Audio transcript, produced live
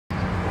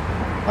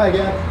Hi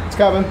again, it's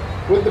Kevin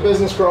with the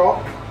Business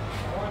Crawl.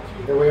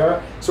 Here we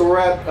are. So we're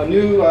at a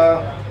new,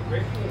 I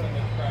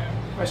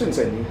shouldn't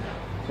say new,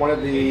 one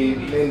of the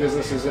main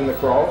businesses in the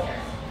crawl,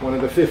 one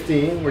of the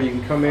 15 where you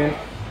can come in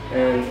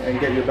and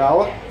get your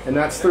ballot, and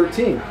that's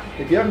 13.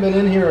 If you haven't been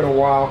in here in a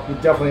while, you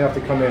definitely have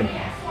to come in.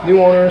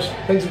 New owners,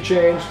 things have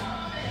changed.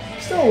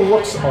 Still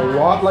looks a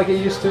lot like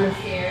it used to,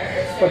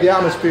 but the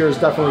atmosphere has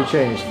definitely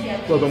changed.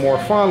 A little bit more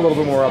fun, a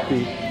little bit more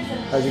upbeat.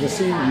 As you can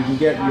see, you can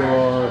get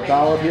your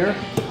ballot here.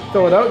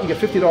 Fill it out, you get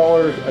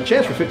 $50, a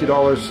chance for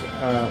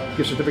 $50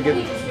 gift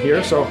certificate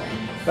here, so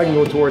that can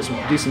go towards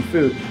some decent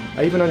food.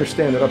 I even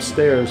understand that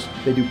upstairs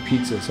they do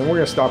pizzas, and we're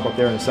going to stop up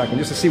there in a second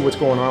just to see what's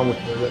going on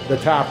with the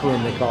tap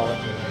room, they call it.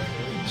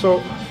 So,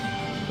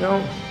 you know,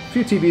 a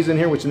few TVs in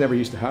here, which I never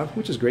used to have,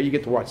 which is great. You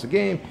get to watch the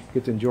game, you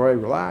get to enjoy,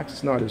 relax.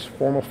 It's not as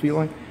formal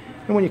feeling.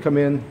 And when you come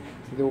in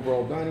to the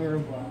overall dining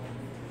room,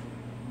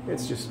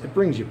 it's just, it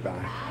brings you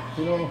back.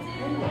 You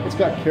know, it's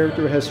got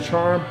character, it has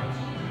charm.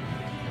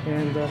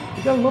 And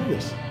you gotta love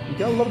this. You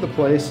gotta love the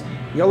place.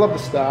 You gotta love the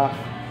staff.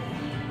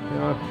 You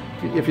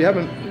know, if you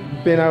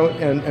haven't been out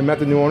and met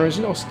the new owners,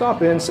 you know,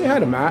 stop in, say hi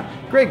to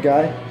Matt. Great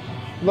guy.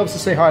 Loves to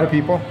say hi to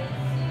people.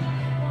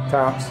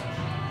 Taps.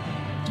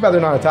 Too bad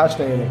they're not attached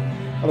to anything.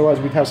 Otherwise,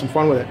 we'd have some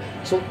fun with it.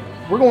 So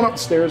we're going up the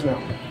stairs now.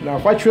 Now,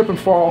 if I trip and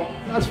fall,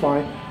 that's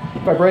fine.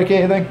 If I break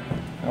anything,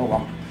 oh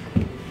well.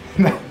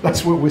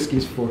 That's what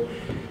whiskey's for.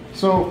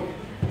 So,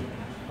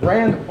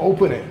 grand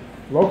opening.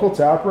 Local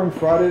tap room,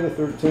 Friday the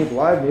 13th,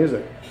 live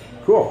music.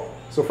 Cool.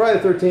 So Friday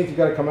the 13th, you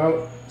gotta come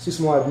out, see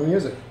some live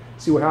music,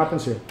 see what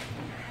happens here.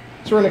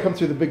 So we're gonna come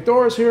through the big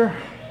doors here.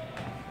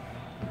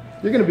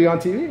 You're gonna be on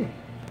TV.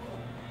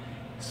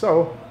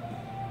 So,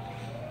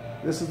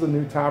 this is the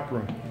new tap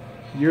room.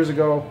 Years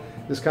ago,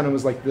 this kind of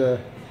was like the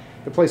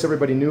place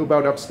everybody knew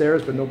about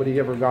upstairs, but nobody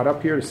ever got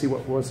up here to see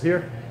what was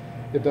here.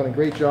 They've done a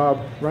great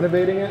job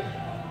renovating it,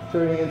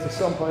 turning it into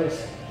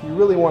someplace you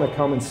really wanna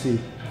come and see.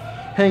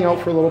 Hang out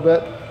for a little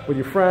bit with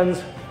your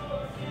friends.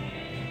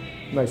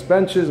 Nice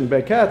benches and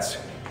banquettes.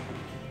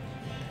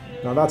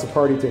 Now that's a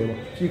party table.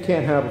 If you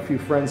can't have a few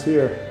friends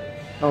here,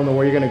 I don't know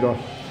where you're gonna go.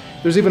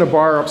 There's even a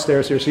bar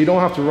upstairs here, so you don't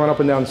have to run up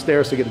and down the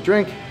stairs to get a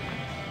drink.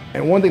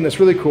 And one thing that's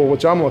really cool,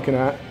 which I'm looking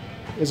at,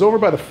 is over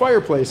by the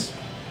fireplace,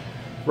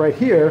 right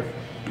here,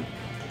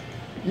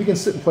 you can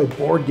sit and play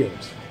board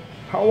games.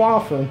 How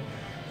often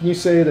can you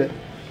say that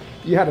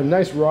you had a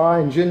nice rye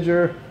and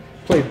ginger,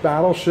 played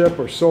Battleship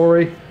or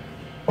Sorry,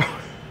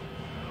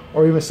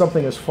 or even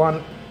something as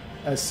fun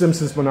as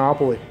Simpsons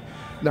Monopoly?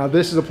 Now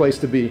this is a place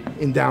to be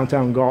in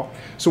downtown Galt.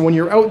 So when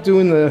you're out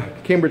doing the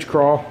Cambridge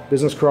Crawl,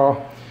 Business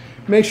Crawl,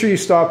 make sure you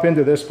stop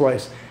into this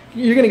place.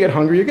 You're gonna get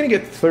hungry, you're gonna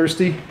get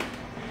thirsty.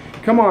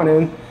 Come on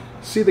in,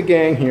 see the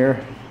gang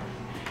here.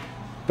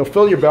 They'll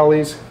fill your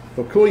bellies,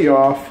 they'll cool you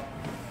off,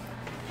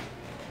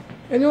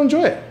 and you'll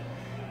enjoy it.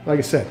 Like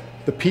I said,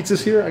 the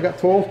pizzas here, I got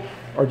told,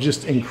 are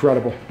just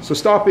incredible. So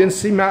stop in,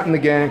 see Matt and the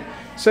gang,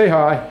 say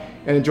hi,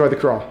 and enjoy the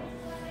crawl.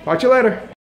 Talk to you later.